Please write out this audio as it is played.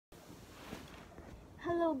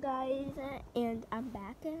Hello guys, and I'm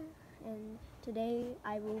back, and today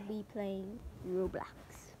I will be playing Roblox.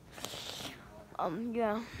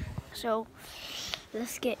 Yeah, so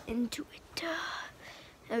let's get into it.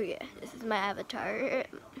 Oh yeah, this is my avatar.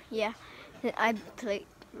 Yeah, I've played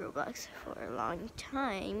Roblox for a long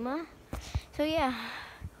time. So yeah,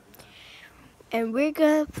 and we're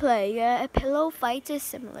gonna play a pillow fight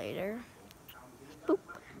simulator. Boop.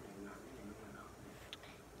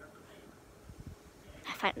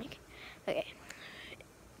 I finally. Okay.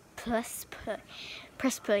 Press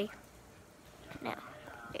play. Now.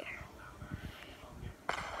 There.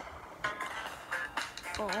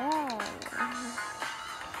 Oh.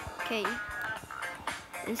 Okay.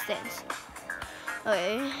 Instance.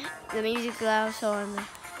 Okay. The music's loud, so I'm gonna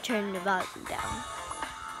turn the volume down.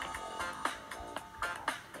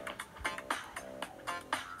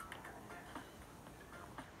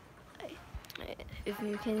 If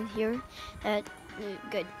you can hear that,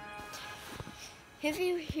 good. If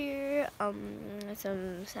you hear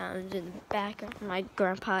some sounds in the background, my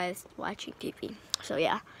grandpa is watching TV. So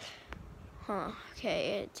yeah.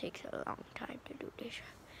 Okay, it takes a long time to do this.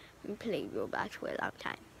 We play Roblox for a long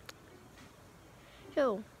time.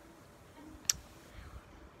 So,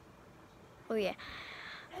 oh yeah,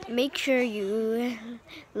 make sure you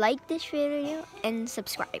like this video and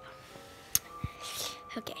subscribe.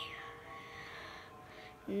 Okay,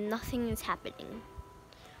 nothing is happening.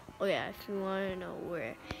 Oh yeah, if you want to know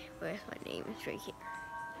where's my name, it's right here.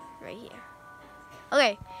 Right here.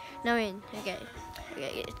 Okay, now in. Okay,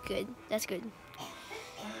 it's good. That's good.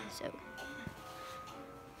 So,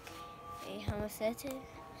 okay, how much set it?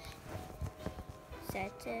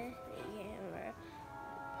 Set it.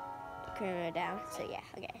 Camera down. So yeah,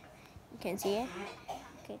 okay. You can see it.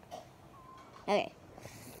 Okay. Okay.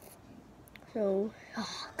 So,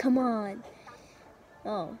 oh, come on.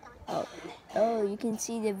 Oh, you can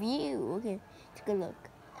see the view. Okay, take a look.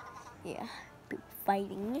 Yeah, people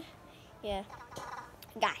fighting. Yeah,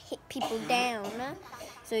 got hit people down.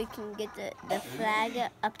 So you can get the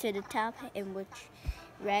flag up to the top, in which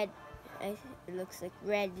red, it looks like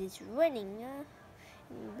red is winning,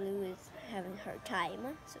 and blue is having a hard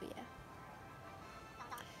time. So yeah.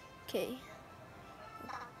 Okay,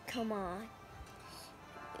 come on.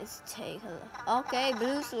 Let's take a look. Okay,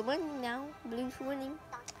 blue's winning now. Blue's winning.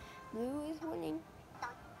 Blue is winning.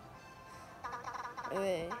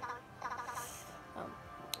 Okay.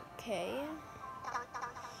 Okay.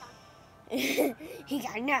 He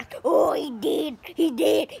got knocked. Oh, he did. He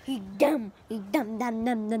dumb. He dumb.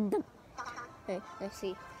 Okay, let's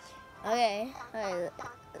see. Okay.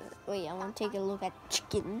 Wait, I want to take a look at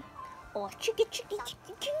chicken. Oh, chicken.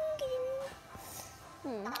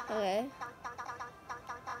 Okay.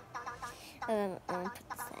 I'm gonna put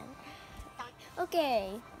this down.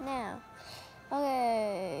 Okay, now.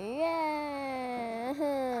 Okay, yeah.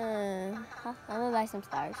 I'm gonna buy some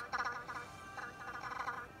stars.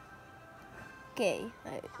 Okay,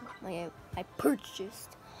 I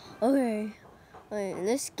purchased. Okay,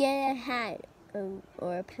 let's get a hat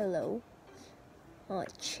or a pillow. Oh,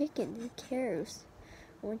 chicken, who cares?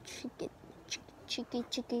 I want chicken.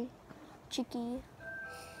 Chicky.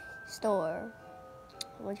 Store.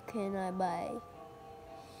 What can I buy?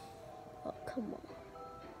 Oh, come on.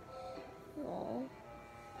 Oh.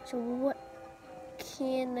 So what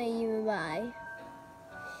can I even buy?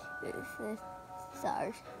 This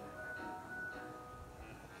stars.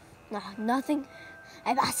 No, nothing.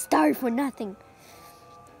 I bought stars for nothing.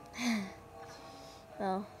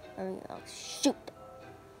 Oh, shoot.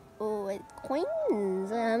 Oh, wait,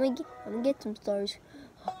 coins. I'm gonna get some stars.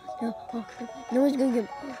 No one's gonna get.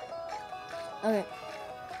 Okay.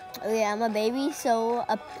 Okay, I'm a baby, so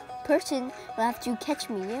a person will have to catch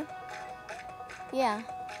me. Yeah,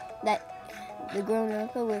 the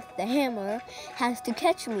grown-up with the hammer has to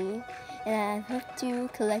catch me, and I have to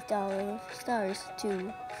collect all of the stars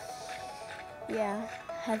too. Yeah,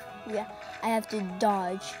 I have to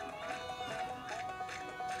dodge.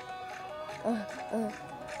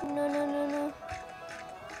 No.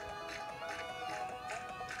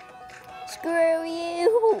 Screw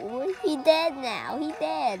you! He dead now. He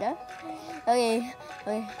dead. Okay.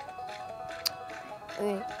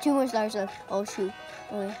 2 more stars left. Oh shoot.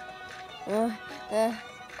 Okay.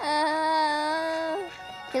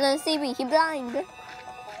 He doesn't see me. He blind.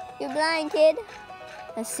 You're blind, kid.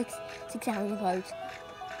 That's 6,000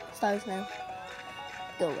 stars now.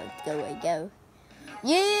 Go away.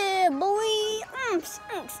 Yeah, boy.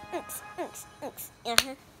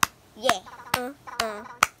 Yeah.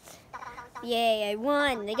 Yay, I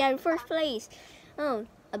won. I got in first place. Oh,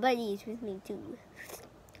 a buddy is with me too.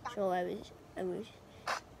 So I was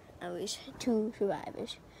I wish 2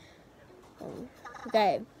 survivors.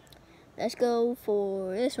 Okay, let's go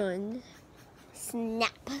for this one.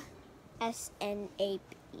 Snap.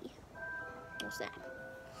 S-N-A-P. Snap.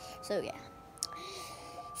 So yeah.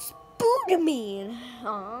 Spooderman.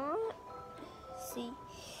 See,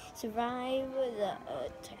 survive the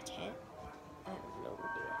Titan. I have no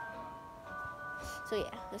idea. So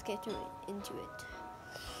yeah, let's get into it.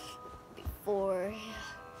 Before.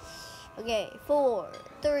 Okay, 4,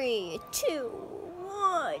 3, 2,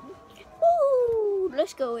 1. Woo!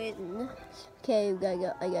 Let's go in. Okay, we gotta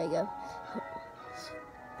go. I gotta go.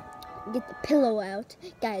 Get the pillow out.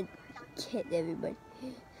 Gotta hit everybody.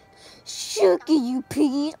 Shook you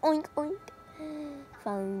piggy. Oink oink.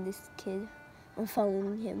 Following this kid. I'm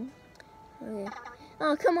following him. Okay.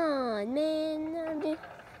 Oh, come on, man.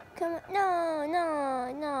 Come on.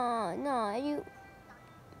 No. You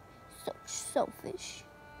so selfish.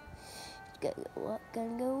 Gotta go up,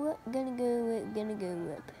 gonna go up, gonna go up, gonna go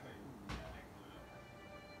up.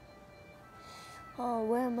 Oh,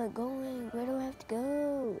 where am I going? Where do I have to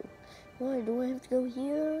go? Why do I have to go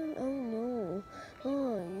here? Oh no.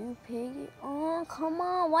 Oh, you piggy. Oh, come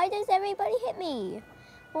on. Why does everybody hit me?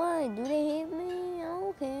 Why? Do they hate me? I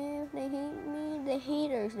don't care if they hate me. The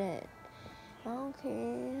haters then.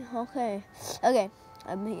 Okay. Okay,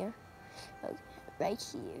 I'm here. Okay, right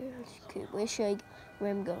here. Okay, where should I go?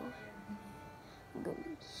 Where am I going?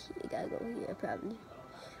 I gotta go here probably.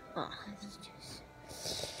 It's just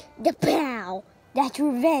the pow. That's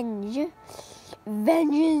revenge.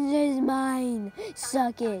 Vengeance is mine.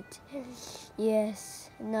 Suck it. Yes.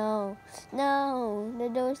 No. The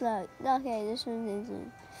door's locked. Okay, this one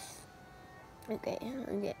isn't. Okay.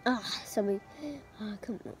 Somebody.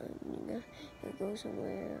 Come on. You gotta go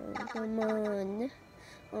somewhere. Come on.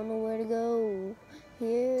 I don't know where to go.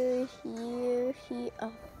 Here.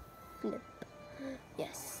 Oh, flip.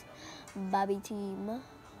 Yes. Bobby team.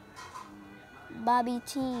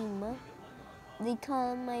 They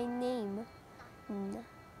call my name. No.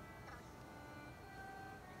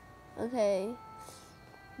 Okay.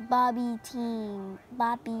 Bobby team.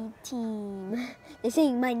 They're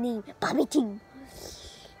saying my name. Bobby team.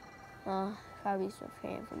 Probably some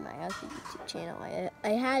fan from my other YouTube channel. I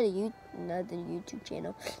had another YouTube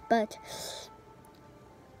channel, but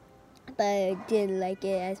I didn't like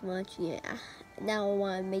it as much. Yeah. Now I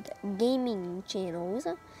want to make gaming channels.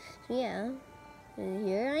 So yeah. And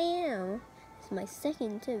here I am. It's my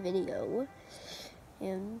second video.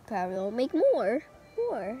 And probably I'll make more.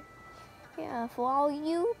 Yeah, for all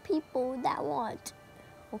you people that want.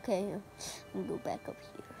 Okay, I'm gonna go back up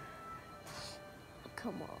here.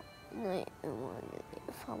 Come on. I want to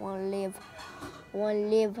live. I want to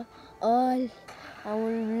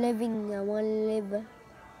live.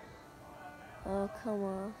 Oh, come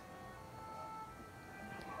on.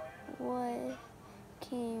 What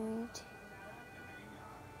can't...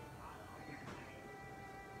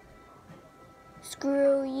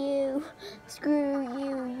 Screw you, you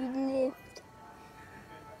lift.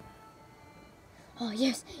 Oh,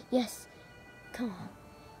 yes, come on,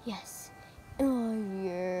 yes. Oh,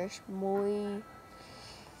 yes, boy.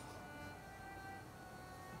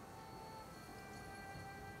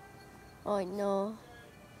 Oh, no,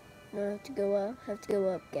 I have to go up, gotta go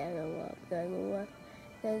up.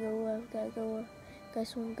 Gotta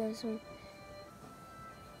swim.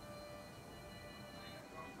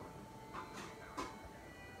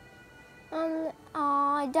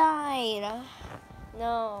 I died.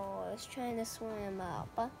 No, I was trying to swim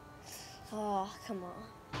up. Oh, come on.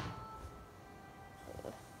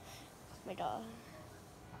 My dog.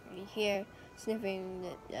 Right here, sniffing.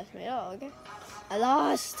 That's my dog. I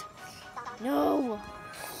lost. No.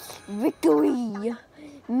 Victory.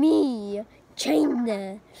 Me.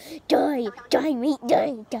 China. Die, mate,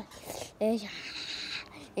 die.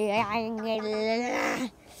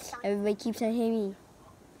 Everybody keeps on hitting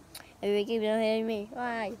me.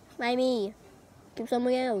 Why? Why me? Keep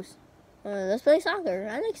someone else. Let's play soccer.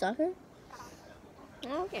 I like soccer.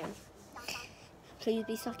 Okay. Please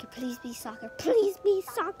be soccer.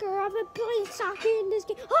 I've been playing soccer in this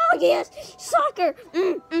game. Oh, yes. Soccer.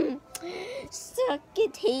 Suck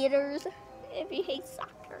it, haters. If you hate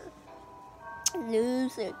soccer.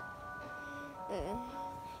 Lose it.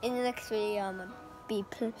 In the next video, I'm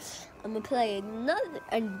gonna play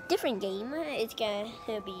a different game. It's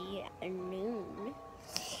gonna be a noon.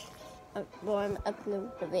 Well, I'm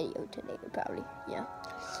uploading the video today, probably. Yeah.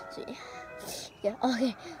 So yeah.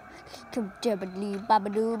 Okay. Come jabbity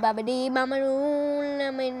babadoo babadee mamadoo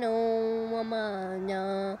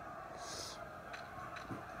mama.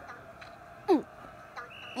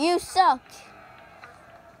 You suck.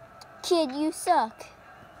 Kid, you suck.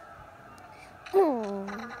 Oh.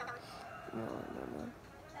 No.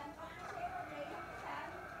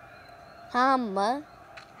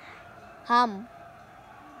 Hum.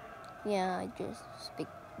 Yeah,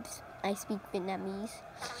 I speak Vietnamese.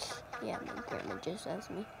 Yeah, my grandma just asked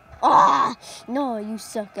me. Ah! No, you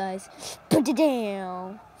suck, guys. Put it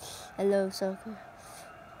down. I love soccer.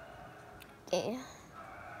 Okay.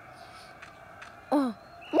 Oh.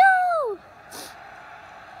 No!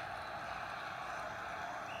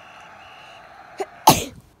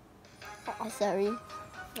 Oh, sorry.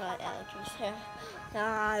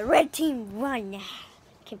 Red team won.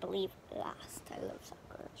 Can't believe it lost. I love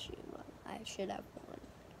soccer. I should have won.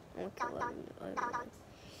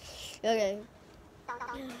 Okay.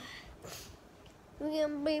 We're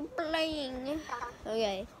gonna be playing.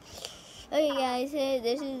 Okay. Okay, guys.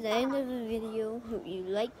 This is the end of the video. Hope you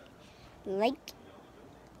like,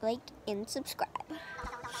 and subscribe.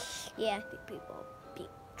 Yeah, people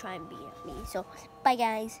try and beat me. So, bye,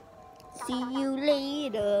 guys. See you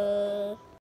later.